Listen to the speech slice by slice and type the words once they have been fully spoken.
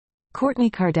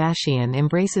Kourtney Kardashian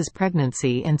embraces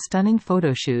pregnancy in stunning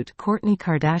photoshoot. Kourtney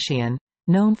Kardashian,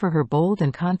 known for her bold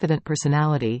and confident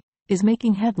personality, is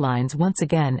making headlines once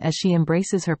again as she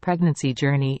embraces her pregnancy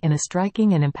journey in a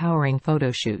striking and empowering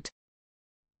photoshoot.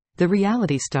 The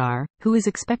reality star, who is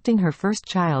expecting her first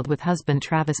child with husband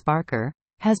Travis Barker,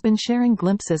 has been sharing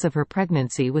glimpses of her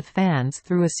pregnancy with fans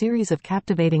through a series of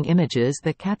captivating images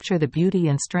that capture the beauty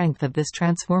and strength of this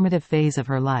transformative phase of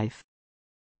her life.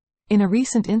 In a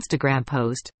recent Instagram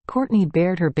post, Kourtney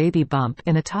bared her baby bump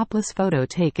in a topless photo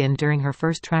taken during her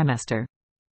first trimester.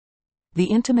 The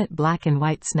intimate black and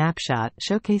white snapshot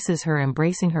showcases her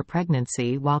embracing her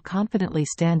pregnancy while confidently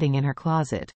standing in her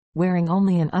closet, wearing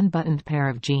only an unbuttoned pair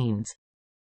of jeans.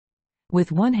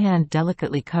 With one hand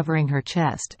delicately covering her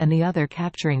chest and the other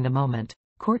capturing the moment,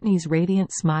 Kourtney's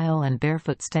radiant smile and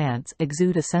barefoot stance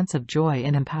exude a sense of joy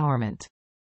and empowerment.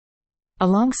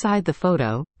 Alongside the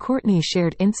photo, Kourtney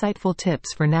shared insightful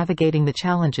tips for navigating the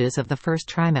challenges of the first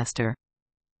trimester.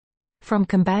 From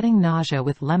combating nausea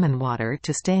with lemon water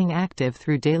to staying active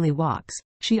through daily walks,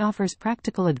 she offers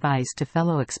practical advice to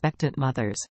fellow expectant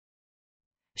mothers.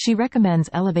 She recommends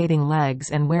elevating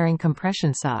legs and wearing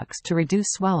compression socks to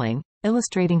reduce swelling,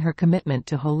 illustrating her commitment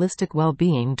to holistic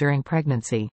well-being during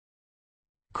pregnancy.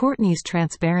 Kourtney's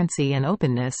transparency and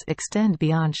openness extend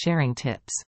beyond sharing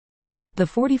tips. The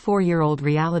 44-year-old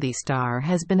reality star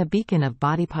has been a beacon of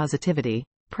body positivity,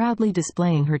 proudly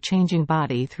displaying her changing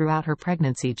body throughout her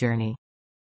pregnancy journey.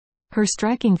 Her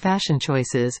striking fashion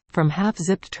choices, from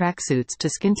half-zipped tracksuits to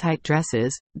skin-tight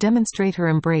dresses, demonstrate her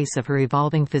embrace of her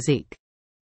evolving physique.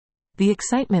 The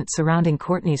excitement surrounding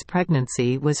Kourtney's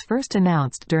pregnancy was first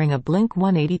announced during a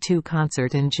Blink-182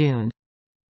 concert in June.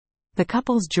 The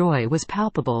couple's joy was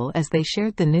palpable as they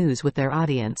shared the news with their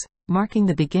audience, marking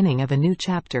the beginning of a new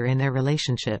chapter in their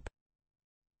relationship.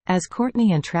 As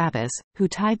Kourtney and Travis, who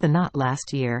tied the knot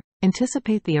last year,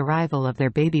 anticipate the arrival of their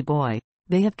baby boy,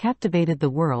 they have captivated the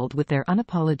world with their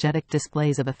unapologetic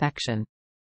displays of affection.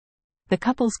 The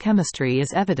couple's chemistry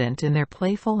is evident in their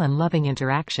playful and loving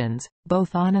interactions,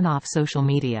 both on and off social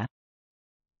media.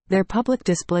 Their public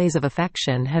displays of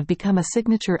affection have become a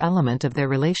signature element of their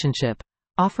relationship,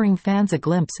 offering fans a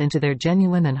glimpse into their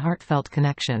genuine and heartfelt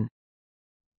connection.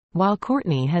 While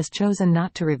Kourtney has chosen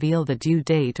not to reveal the due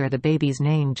date or the baby's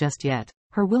name just yet,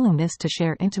 her willingness to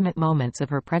share intimate moments of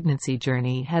her pregnancy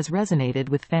journey has resonated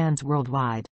with fans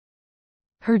worldwide.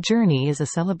 Her journey is a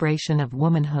celebration of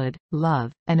womanhood,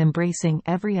 love, and embracing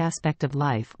every aspect of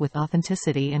life with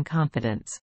authenticity and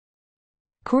confidence.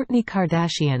 Kourtney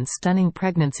Kardashian's stunning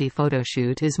pregnancy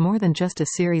photoshoot is more than just a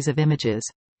series of images.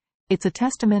 It's a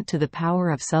testament to the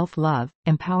power of self-love,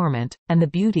 empowerment, and the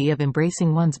beauty of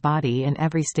embracing one's body in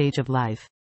every stage of life.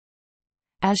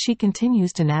 As she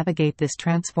continues to navigate this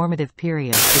transformative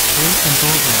period with grace and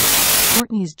boldness,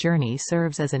 Kourtney's journey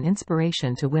serves as an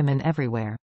inspiration to women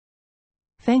everywhere.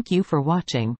 Thank you for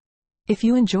watching. If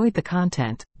you enjoyed the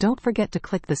content, don't forget to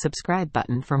click the subscribe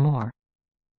button for more.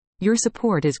 Your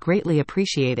support is greatly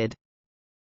appreciated.